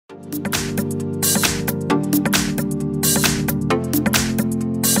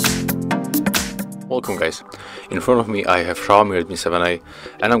Welcome guys, in front of me I have Xiaomi Redmi 7A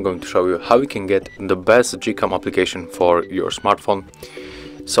and I'm going to show you how you can get the best GCAM application for your smartphone.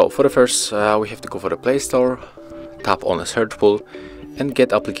 So for the first we have to go for the Play Store, tap on a search pool and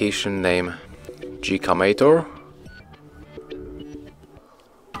get application name GCamator.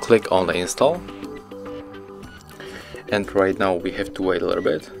 Click on the install and right now we have to wait a little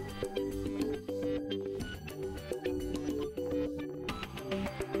bit.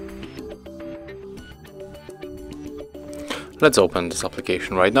 Let's open this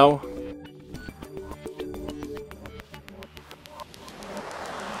application right now.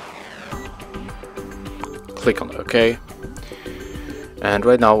 Click on OK. And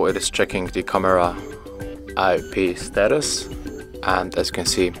right now it is checking the camera IP status. And as you can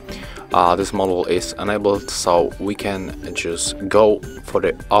see, this model is enabled, so we can just go for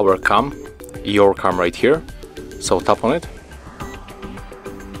the our cam, your cam right here. So tap on it.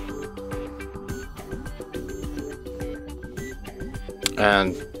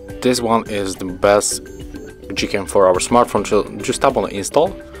 And this one is the best GCAM for our smartphone. So just tap on install,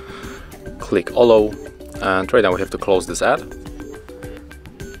 click allow, and right now we have to close this ad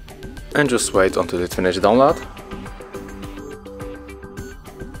and just wait until it finishes download.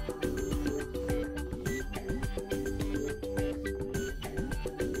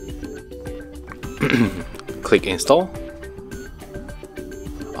 Click install,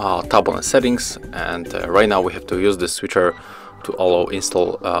 tap on the settings, and right now we have to use the switcher to allow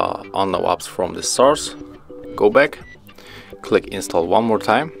install unknown apps from the source. Go back, click install one more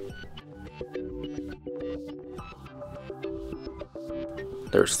time.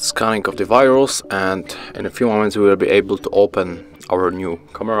 There's scanning of the virus, and in a few moments we will be able to open our new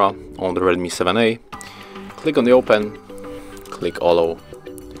camera on the Redmi 7A. Click on the open, click allow.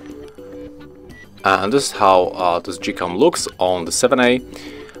 And this is how this GCAM looks on the 7A.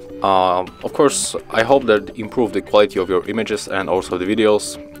 Of course, I hope that improve the quality of your images and also the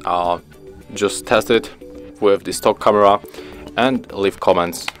videos. Just test it with the stock camera and leave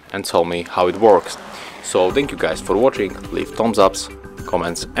comments and tell me how it works. So thank you guys for watching, leave thumbs ups,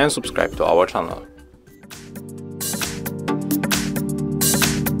 comments and subscribe to our channel.